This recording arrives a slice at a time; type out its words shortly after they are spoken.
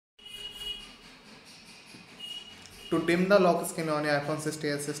To dim the lock screen on your iPhone 16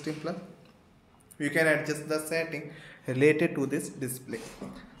 or 16 Plus, you can adjust the setting related to this display.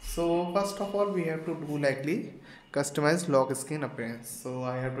 So first of all, we have to do likely customize lock screen appearance. So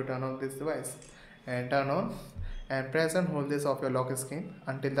I have to turn on this device and turn on and press and hold this of your lock screen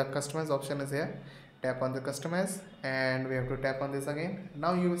until the customize option is here. Tap on the customize and we have to tap on this again.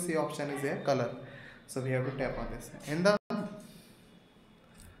 Now you will see option is here color. So we have to tap on this. In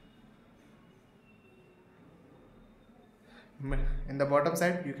the bottom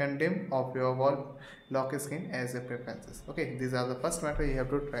side, you can dim off your wall lock screen as your preferences. Okay, these are the first method you have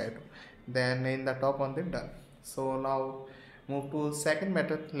to try to. Then in the top on the done. So now move to second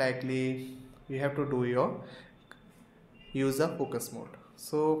method. Likely you have to do your user focus mode.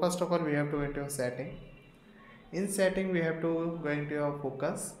 So first of all, we have to go into setting. In setting, we have to go into your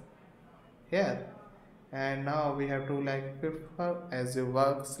focus here, and now we have to like prefer as you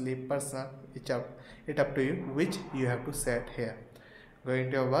work, sleep, personal. It up to you which you have to set here. Go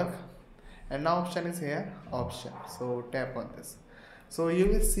into your work, and now option is here option. So tap on this. So you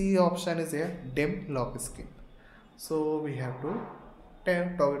will see option is here dim lock screen. So we have to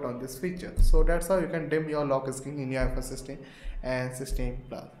toggle on this feature. So that's how you can dim your lock screen in your iPhone 16 and 16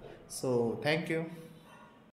 Plus. So thank you.